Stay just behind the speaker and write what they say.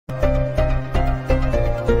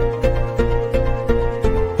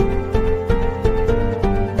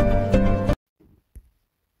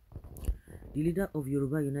leader of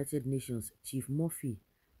Yoruba United Nations, Chief Murphy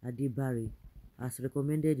Adebare, has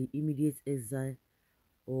recommended the immediate exile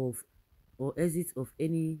of or exit of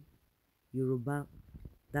any Yoruba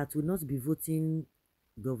that will not be voting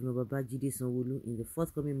Governor Babajide Sanwoolu in the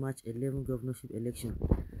forthcoming March 11 governorship election.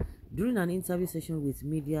 During an interview session with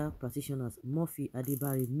media practitioners, Murphy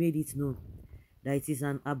Adebare made it known that it is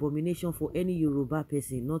an abomination for any Yoruba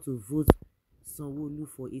person not to vote Sanwoolu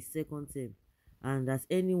for a second term, and that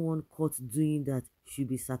anyone caught doing that should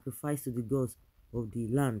be sacrificed to the gods of the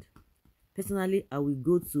land. Personally, I will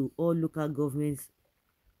go to all local governments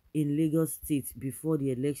in Lagos State before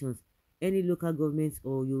the elections. Any local government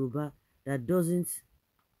or Yoruba that doesn't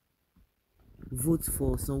vote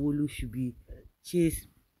for Sanwoolu should be chased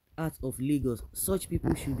out of Lagos. Such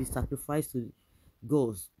people should be sacrificed to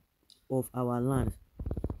gods of our land.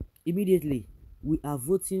 Immediately, we are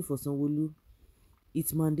voting for Sanwoolu.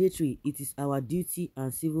 It's mandatory. It is our duty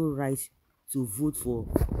and civil right to vote for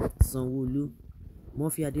Sanwoolu.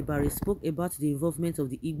 Murphy Adebare spoke about the involvement of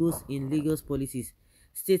the Igbos in Lagos politics,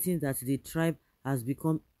 stating that the tribe has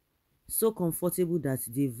become so comfortable that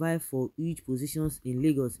they vie for huge positions in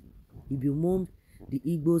Lagos. He bemoaned the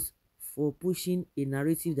Igbos for pushing a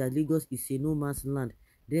narrative that Lagos is a no man's land,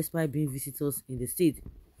 despite being visitors in the state.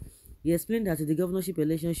 He explained that the governorship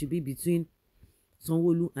election should be between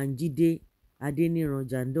Sanwoolu and Jide Adeniran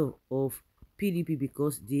Jandor of PDP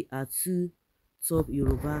because they are two top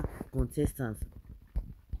Yoruba contestants.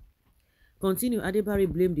 Continue,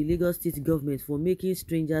 Adebare blamed the Lagos state government for making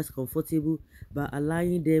strangers comfortable by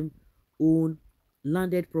allowing them own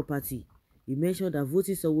landed property. He mentioned that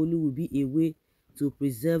voting Sanwoolu will be a way to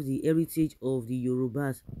preserve the heritage of the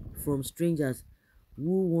Yorubas from strangers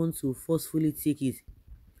who want to forcefully take it.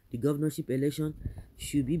 The governorship election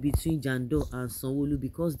should be between Jandor and Sanwoolu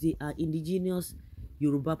because they are indigenous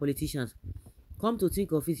Yoruba politicians. Come to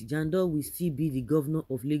think of it, Jandor will still be the governor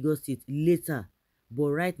of Lagos State later, but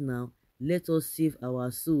right now, let us save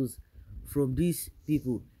our souls from these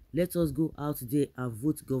people. Let us go out there and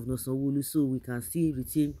vote Governor Sanwoolu so we can still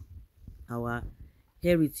retain our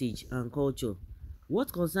heritage and culture.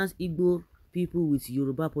 What concerns Igbo people with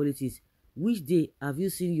Yoruba politics? Which day have you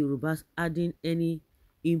seen Yorubas adding any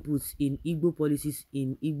inputs in Igbo politics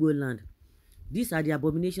in Igbo land? These are the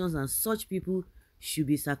abominations, and such people should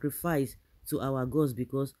be sacrificed to our gods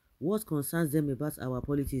because what concerns them about our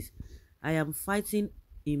politics? I am fighting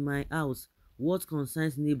in my house. What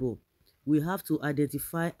concerns neighbor? We have to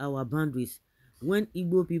identify our boundaries. When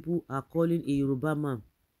Igbo people are calling a Yoruba man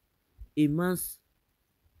a man's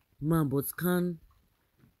man, but can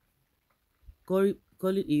calling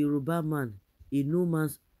a Yoruba man a no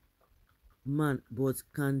man's man, but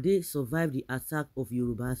can they survive the attack of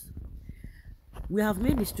Yorubas? We have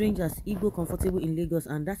made the strangers Igbo comfortable in Lagos,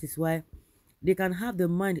 and that is why they can have the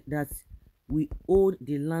mind that we own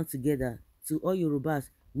the land together. To all Yorubas,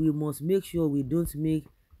 we must make sure we don't make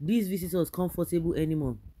these visitors comfortable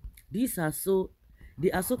anymore. They are so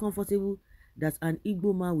comfortable that an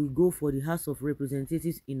Igbo man will go for the House of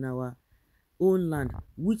Representatives in our own land,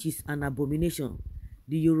 which is an abomination.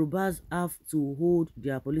 The Yorubas have to hold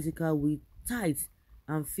their political will tight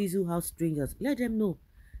and fizzle out strangers. Let them know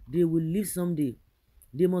they will leave someday.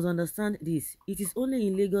 They must understand this. It is only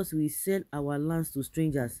in Lagos we sell our lands to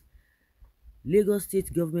strangers. Lagos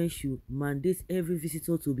state government should mandate every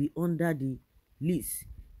visitor to be under the list.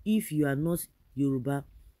 If you are not Yoruba,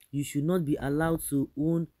 you should not be allowed to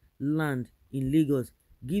own land in Lagos.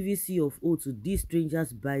 Giving C of O to these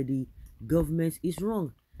strangers by the government is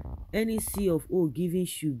wrong. Any C of O given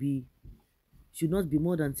should not be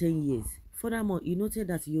more than 10 years. Furthermore, he noted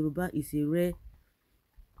that Yoruba is a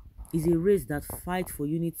race that fights for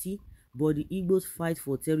unity, but the Igbos fight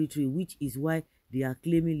for territory, which is why they are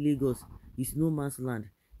claiming Lagos is no man's land.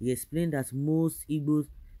 He explained that most Igbos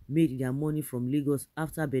made their money from Lagos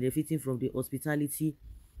after benefiting from the hospitality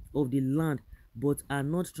of the land, but are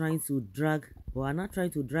not trying to drag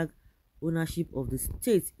ownership of the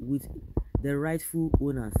state with the rightful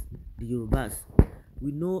owners, the Yorubas.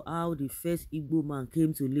 We know how the first Igbo man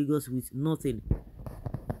came to Lagos with nothing.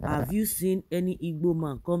 Have you seen any Igbo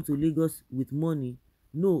man come to Lagos with money?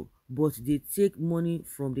 No, but they take money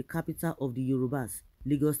from the capital of the Yorubas,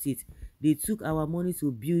 Lagos State. They took our money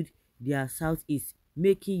to build their southeast,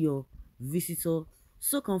 making your visitor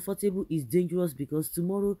so comfortable is dangerous because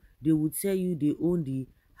tomorrow they will tell you they own the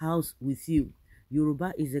house with you.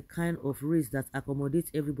 Yoruba is a kind of race that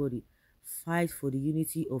accommodates everybody. Fight for the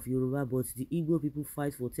unity of Yoruba, but the Igbo people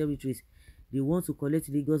fight for territories. They want to collect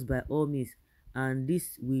Lagos by all means, and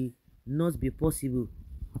this will not be possible.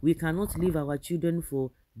 We cannot leave our children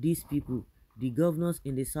for these people. The governors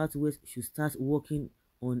in the southwest should start working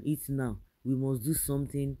on it now. we must do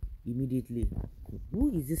something immediately.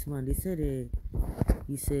 Who is this man? They said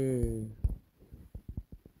he's the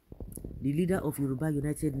leader of Yoruba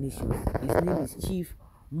United Nations. His name is Chief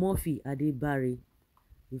Murphy Adebare.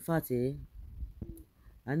 In fact,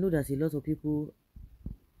 I know that a lot of people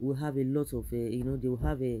will have a lot of, they will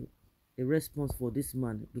have a response for this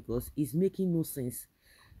man because it's making no sense.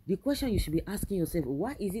 The question you should be asking yourself,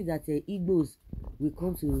 why is it that Igbos will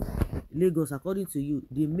come to Lagos? According to you,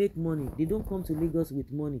 they make money. They don't come to Lagos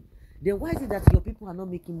with money. Then why is it that your people are not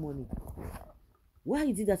making money? Why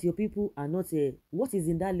is it that your people are not, what is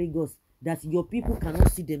in that Lagos that your people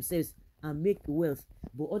cannot see themselves and make wealth,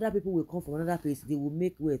 but other people will come from another place, they will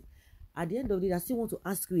make wealth? At the end of the day, I still want to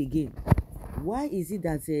ask you again, why is it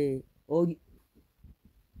that,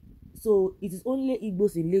 so it is only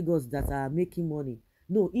Igbos in Lagos that are making money?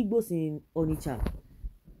 No, Igbos in Onitsha,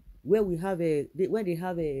 where we have when they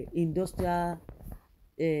have industrial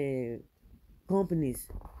companies,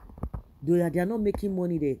 they are not making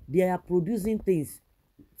money there. They are producing things.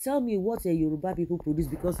 Tell me what Yoruba people produce,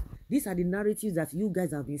 because these are the narratives that you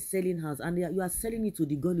guys have been selling house, and you are selling it to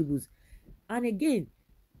the gullibles. And again,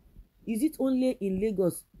 is it only in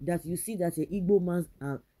Lagos that you see that Igbo man,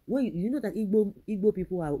 when you know that Igbo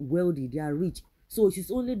people are wealthy, they are rich, so it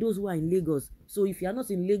is only those who are in Lagos. So if you are not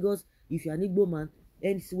in Lagos, if you are an Igbo man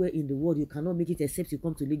elsewhere in the world, you cannot make it except you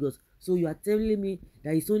come to Lagos. So you are telling me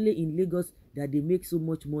that it's only in Lagos that they make so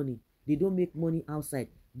much money? They don't make money outside.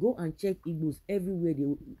 Go and check Igbos everywhere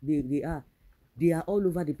they are. They are all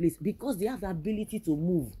over the place because they have the ability to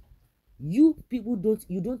move. You people don't.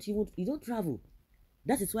 You don't travel.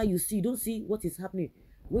 That is why you don't see what is happening.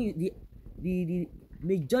 When the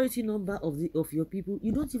majority number of your people,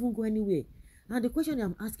 you don't even go anywhere. And the question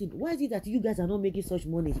I'm asking, why is it that you guys are not making such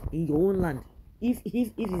money in your own land? If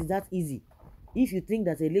it is that easy, if you think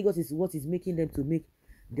that Lagos is what is making them to make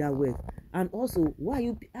their wealth. And also,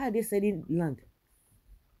 why are they selling land?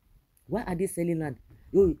 Why are they selling land?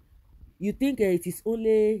 You think it is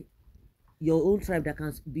only your own tribe that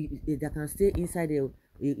can stay inside in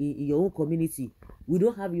your own community? We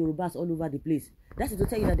don't have Yorubas all over the place. That is to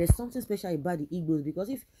tell you that there's something special about the Igbos, because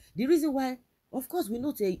if the reason why, of course, we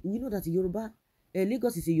know that Yoruba,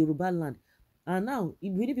 Lagos is a Yoruba land, and now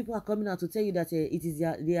many people are coming out to tell you that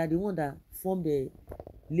they are the one that formed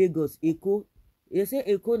Lagos. Eko, you say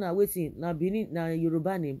Eko na waiting na Benin na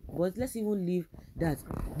Yoruba name, but let's even leave that.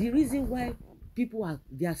 The reason why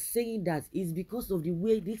they are saying that is because of the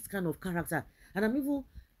way this kind of character. And I will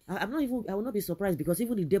not be surprised, because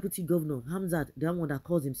even the deputy governor Hamzat, the one that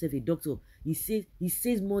calls himself a doctor, he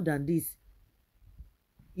says more than this.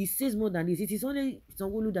 He says more than this. It is only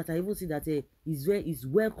Sanwoolu that I even see that is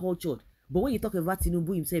well cultured. But when you talk about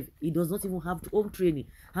Tinubu himself, he does not even have home training.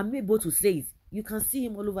 I'm able to say it. You can see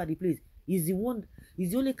him all over the place. He's the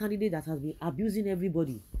only candidate that has been abusing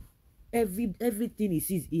everybody. Everything he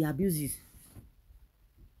sees, he abuses.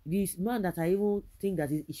 This man that I even think that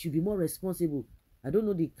he should be more responsible. I don't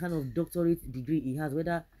know the kind of doctorate degree he has,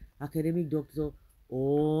 whether academic doctor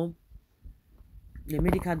or a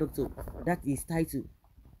medical doctor. That is title.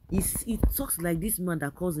 He talks like this man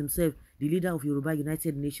that calls himself the leader of Yoruba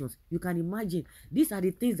United Nations. You can imagine, these are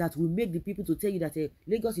the things that will make the people to tell you that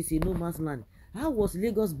Lagos is a no man's land. How was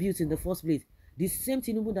Lagos built in the first place? The same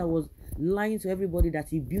Tinubu that was lying to everybody that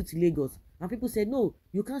he built Lagos. And people said, no,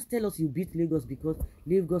 you can't tell us you built Lagos, because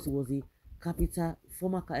Lagos was the capital,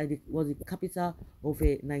 was the capital of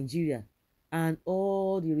Nigeria. And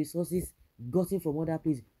all the resources gotten from other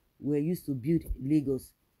places were used to build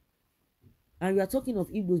Lagos. And we are talking of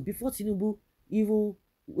Igbos before Tinubu, even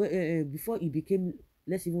before he became,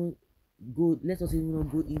 let us even not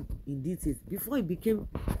go in details. Before he became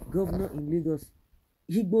governor in Lagos,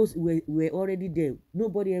 Igbos were already there.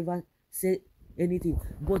 Nobody ever said anything.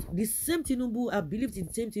 But the same Tinubu, I believe the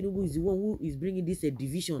same Tinubu is the one who is bringing this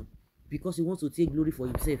division, because he wants to take glory for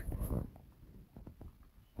himself.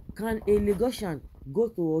 Can a Lagosian go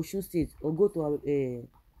to Osun State or go to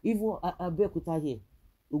even Abeokuta here,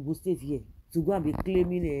 Ogun State here, to go and be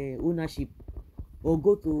claiming ownership, or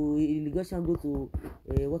go to a Lagosian go to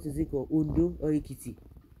what is it called, Ondo or Ekiti?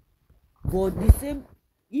 But the same,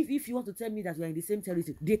 if you want to tell me that we are in the same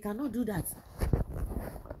territory, they cannot do that.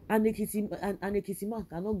 And Ekiti man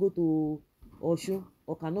cannot go to Osun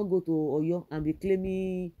or cannot go to Oyo and be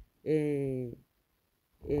claiming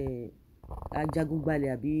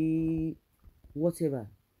Ajagungbale abi whatever.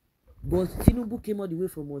 But Tinubu came all the way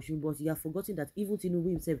from Osun, but you have forgotten that even Tinubu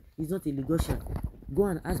himself is not a Lagosian. Go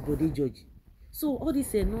and ask Bode George. So all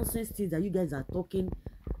these nonsense things that you guys are talking,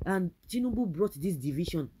 and Tinubu brought this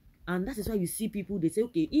division, and that is why you see people, they say,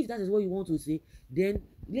 okay, if that is what you want to say, then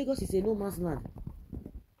Lagos is a no man's land.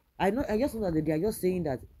 I just know that they are just saying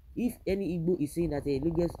that if any Igbo is saying that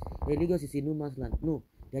Lagos is a no man's land, no,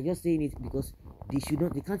 they are just saying it because they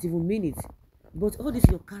can't even mean it. But all this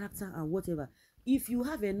your character and whatever. If you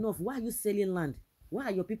have enough, why are you selling land? Why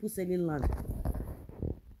are your people selling land?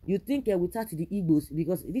 You think without the Igbos,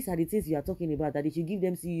 because these are the things you are talking about, that they should give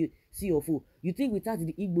them CFO. You think without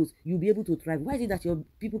the Igbos, you'll be able to thrive. Why is it that your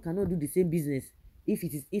people cannot do the same business if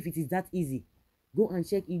it is that easy? Go and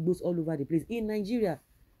check Igbos all over the place. In Nigeria,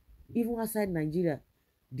 even outside Nigeria,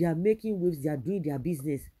 they are making waves, they are doing their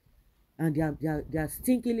business, and they are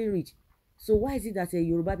stinkingly rich. So why is it that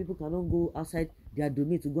Yoruba people cannot go outside their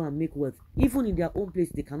domain to go and make wealth? Even in their own place,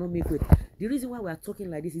 they cannot make wealth. The reason why we are talking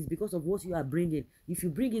like this is because of what you are bringing. If you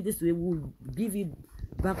bring it this way, we'll give it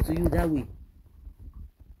back to you that way.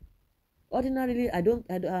 Ordinarily, I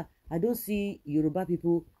don't see Yoruba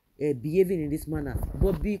people behaving in this manner.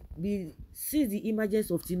 But since the emergence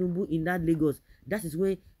of Tinubu in that Lagos, that is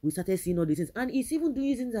when we started seeing all these things. And he's even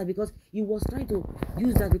doing that because he was trying to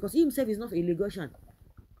use that, because he himself is not a Lagosian.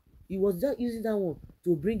 He was just using that one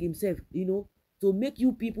to bring himself, to make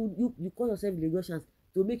you people, you call yourself Lagosians,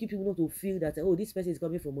 to make you people not to feel that, oh, this person is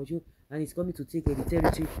coming from Ojo and he's coming to take the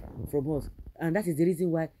territory from us. And that is the reason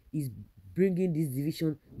why he's bringing this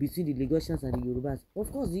division between the Lagosians and the Yorubas.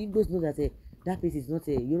 Of course, the Igbos know that that place is not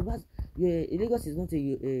a Yorubas. Lagos is not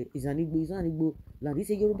is an Igbo, it's not an Igbo land. It's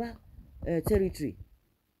a Yoruba territory.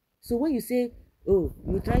 So when you say, oh,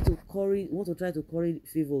 you want to try to curry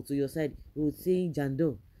favor to your side, you will say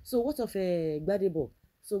Jando. So what of Gbadebo?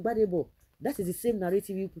 So Gbadebo, that is the same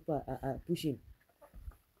narrative you people are pushing.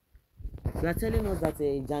 You are telling us that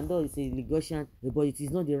Jando is a Lagosian, but it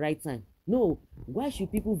is not the right time. No, why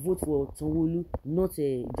should people vote for Sanwoolu, not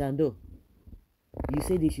Jando? You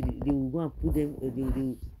say they will go and put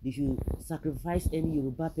them, they should sacrifice any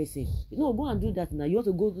Yoruba person. No, go and do that now. You want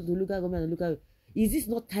to go to the local government and look at, is this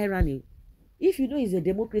not tyranny? If you know it's a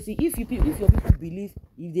democracy, if your people believe,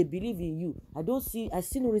 if they believe in you, I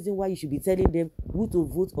see no reason why you should be telling them who to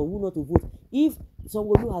vote or who not to vote. If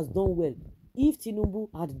Sanwoolu has done well, if Tinubu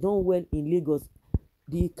had done well in Lagos,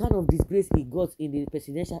 the kind of disgrace he got in the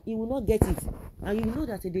presidential, he will not get it. And you know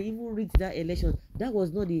that they even rigged that election. That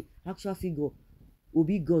was not the actual figure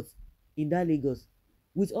Obi got in that Lagos.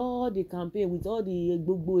 With all the campaign, with all the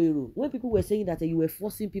Gbogbo Ero, when people were saying that you were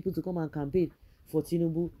forcing people to come and campaign for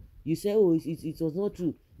Tinubu, you say, oh, it was not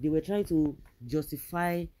true. They were trying to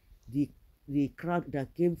justify the crowd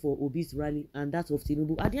that came for Obi's rally and that of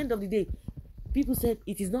Tinubu. At the end of the day, people said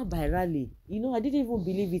it is not by rally. I didn't even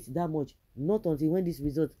believe it that much. Not until when this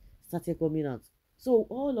result started coming out. So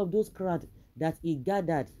all of those crowd that he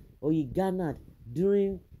gathered or he garnered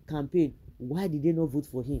during campaign, why did they not vote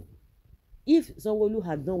for him? If Sanwoolu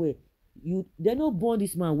had done well, they not born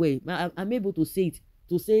this man well. I'm able to say it.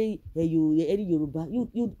 To say, hey, any Yoruba,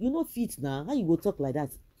 you not fit now. How you go talk like that?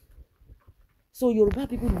 So Yoruba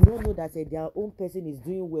people will not know that their own person is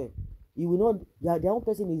doing well. You will not. Their own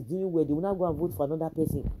person is doing well. They will not go and vote for another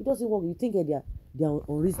person. It doesn't work. You think they are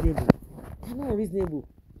unreasonable. They're not unreasonable.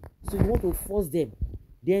 So you want to force them.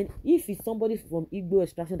 Then if it's somebody from Igbo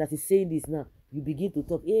extraction that is saying this now, you begin to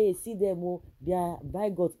talk. Hey, see them, oh, they are, by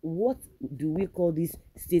God. What do we call this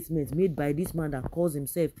statement made by this man that calls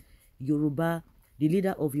himself Yoruba, the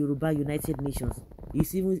leader of Yoruba United Nations?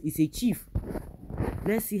 He's a chief.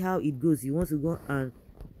 Let's see how it goes. He wants to go and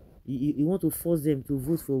you want to force them to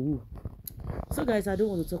vote for who? So guys, I don't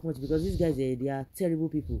want to talk much because these guys, they are terrible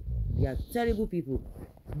people. They are terrible people.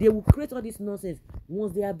 They will create all this nonsense.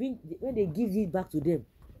 Once when they give it back to them,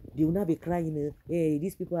 they will not be crying, hey,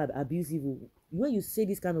 these people are abusive. When you say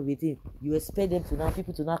this kind of a thing, you expect them to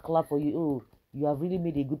people to not clap for you. Oh, you have really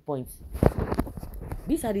made a good point.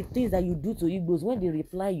 These are the things that you do to Igbos. When they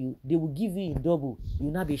reply you, they will give you in double. You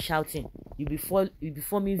will not be shouting. You'll be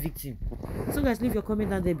forming victim. So guys, leave your comment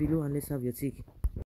down there below and let's have your take.